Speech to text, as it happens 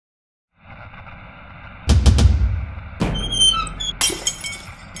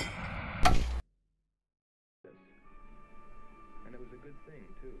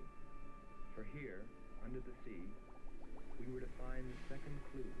too. For here, under the sea, we were to find the second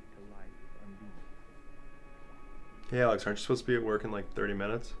clue to life on Venus. Hey Alex, aren't you supposed to be at work in like 30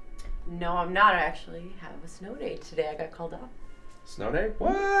 minutes? No, I'm not. I actually have a snow day today. I got called off. Snow day?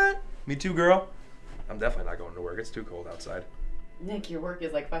 What? Me too, girl. I'm definitely not going to work. It's too cold outside. Nick, your work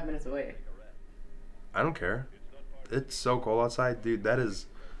is like 5 minutes away. I don't care. It's so cold outside, dude. That is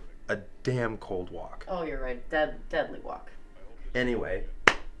a damn cold walk. Oh, you're right. Deadly walk. Anyway,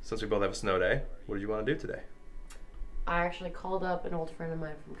 since we both have a snow day, what did you want to do today? I actually called up an old friend of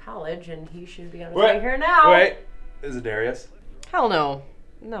mine from college, and he should be on his way here now. Wait. Is it Darius? Hell no.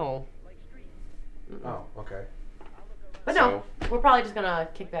 No. Oh, okay. But no, we're probably just gonna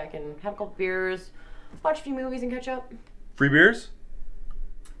kick back and have a couple beers, watch a few movies, and catch up. Free beers?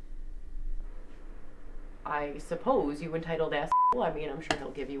 I suppose you entitled ass. I mean, I'm sure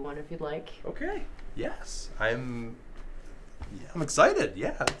he'll give you one if you'd like. Okay. Yes. I'm excited.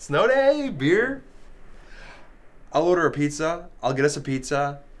 Yeah. Snow day, beer. I'll order a pizza. I'll get us a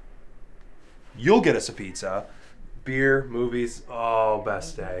pizza. You'll get us a pizza. Beer, movies. Oh,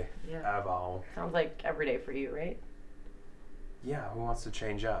 best day ever. Sounds like every day for you, right? Yeah, who wants to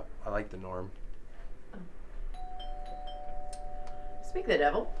change up? I like the norm. Speak the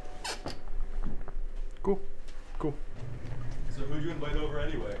devil. Cool. So who'd you invite over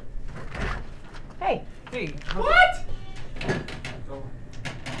anyway? Hey. Hey. What?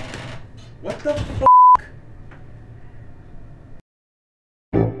 What the f***?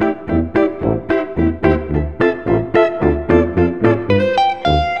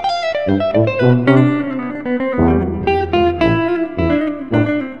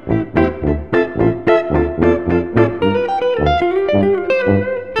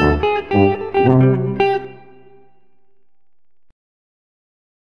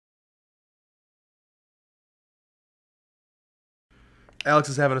 Alex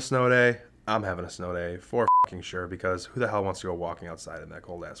is having a snow day. I'm having a snow day for fucking sure, because who the hell wants to go walking outside in that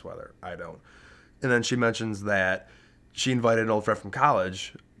cold ass weather? I don't. And then she mentions that she invited an old friend from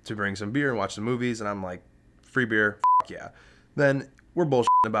college to bring some beer and watch some movies, and I'm like, free beer, yeah. Then we're bullshitting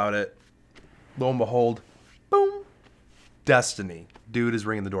about it. Lo and behold, boom, Destiny. Dude is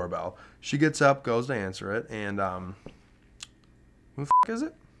ringing the doorbell. She gets up, goes to answer it, and who the is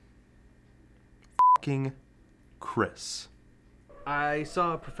it? Fucking Chris. I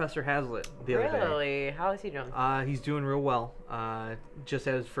saw Professor Hazlitt the other day. Really? How is he doing? He's doing real well. Just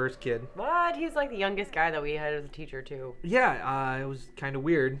had his first kid. What? He's like the youngest guy that we had as a teacher, too. Yeah, it was kind of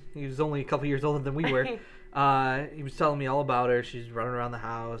weird. He was only a couple years older than we were. He was telling me all about her. She's running around the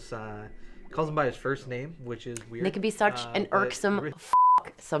house. Calls him by his first name, which is weird. They can be such an irksome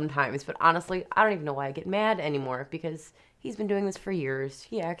sometimes, but honestly, I don't even know why I get mad anymore, because he's been doing this for years.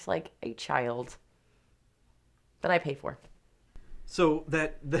 He acts like a child that I pay for. So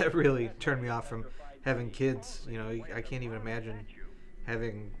that really turned me off from having kids. You know, I can't even imagine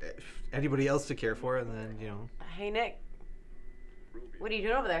having anybody else to care for, and then, you know. Hey, Nick. What are you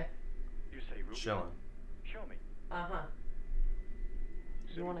doing over there? Chilling. Uh-huh.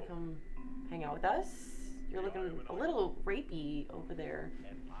 You want to come hang out with us? You're looking a little rapey over there.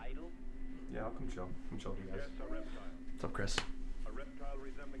 Yeah, I'll come chill. Come chill with you guys. What's up, Chris?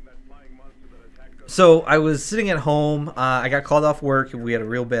 So I was sitting at home. I got called off work. We had a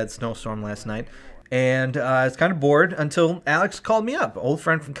real bad snowstorm last night. And I was kind of bored until Alex called me up, old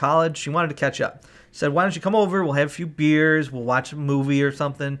friend from college. She wanted to catch up. She said, why don't you come over? We'll have a few beers. We'll watch a movie or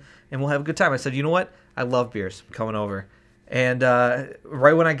something, and we'll have a good time. I said, you know what? I love beers. I'm coming over. And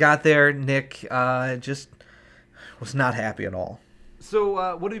right when I got there, Nick just was not happy at all.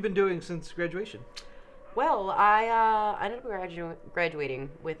 So what have you been doing since graduation? Well, I ended up graduating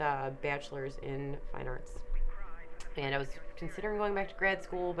with a bachelor's in fine arts. And I was considering going back to grad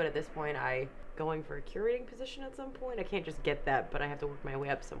school, but at this point going for a curating position at some point. I can't just get that, but I have to work my way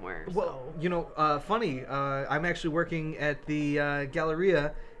up somewhere. Well, you know, funny, I'm actually working at the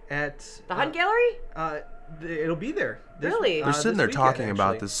Galleria at... The Hunt Gallery? It'll be there. Really? They're sitting there weekend, talking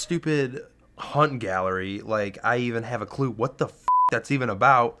about this stupid Hunt Gallery like I even have a clue what the f*** that's even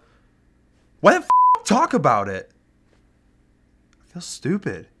about. Why the f*** talk about it? I feel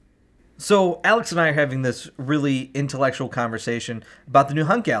stupid. So Alex and I are having this really intellectual conversation about the new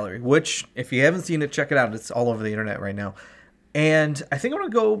Hunt Gallery, which, if you haven't seen it, check it out. It's all over the internet right now. And I think I'm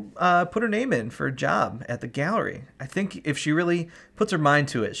going to go put her name in for a job at the gallery. I think if she really puts her mind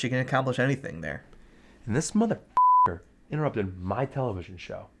to it, she can accomplish anything there. And this interrupted my television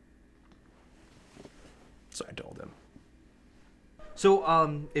show. So I told him.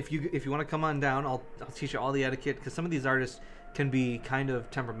 So if you want to come on down, I'll teach you all the etiquette, because some of these artists can be kind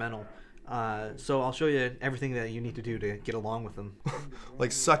of temperamental. So I'll show you everything that you need to do to get along with him.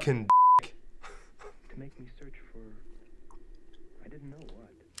 Like sucking To make me search for... I didn't know what.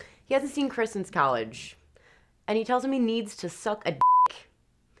 He hasn't seen Chris since college. And he tells him he needs to suck a dick.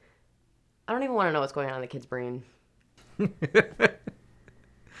 I don't even want to know what's going on in the kid's brain.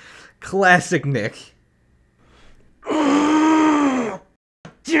 Classic Nick.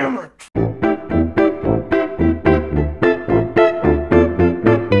 Damn it!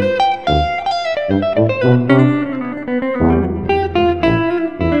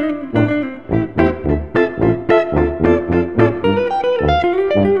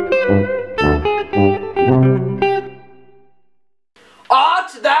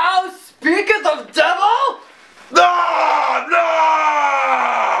 Art thou speaketh of devil? No!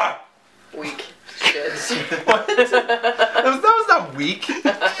 No! Weak shit. What? That was not weak.